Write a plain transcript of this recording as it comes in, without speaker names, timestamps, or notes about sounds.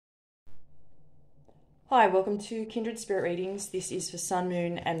Hi, welcome to Kindred Spirit Readings. This is for Sun,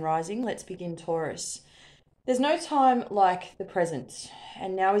 Moon, and Rising. Let's begin, Taurus. There's no time like the present,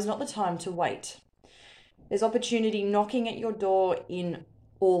 and now is not the time to wait. There's opportunity knocking at your door in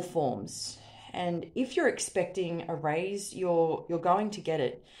all forms. And if you're expecting a raise, you're going to get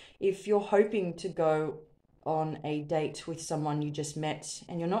it. If you're hoping to go on a date with someone you just met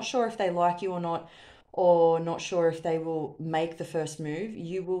and you're not sure if they like you or not sure if they will make the first move,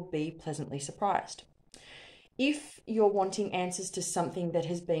 you will be pleasantly surprised. If you're wanting answers to something that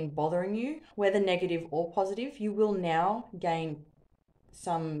has been bothering you, whether negative or positive, you will now gain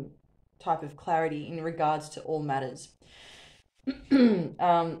some type of clarity in regards to all matters.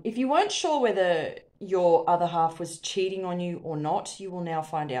 If you weren't sure whether your other half was cheating on you or not, you will now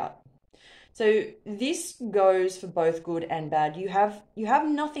find out. So this goes for both good and bad. You have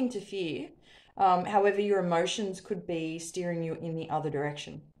nothing to fear. However, your emotions could be steering you in the other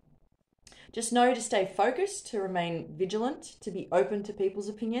direction. Just know to stay focused, to remain vigilant, to be open to people's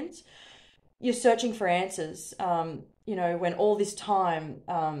opinions. You're searching for answers, when all this time,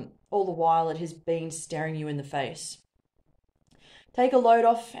 all the while it has been staring you in the face. Take a load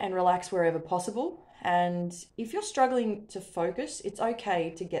off and relax wherever possible. And if you're struggling to focus, it's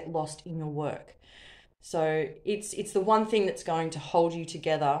okay to get lost in your work. So it's the one thing that's going to hold you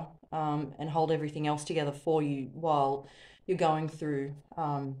together and hold everything else together for you while you're going through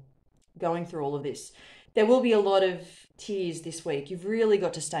all of this. There will be a lot of tears this week. You've really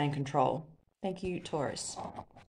got to stay in control. Thank you, Taurus.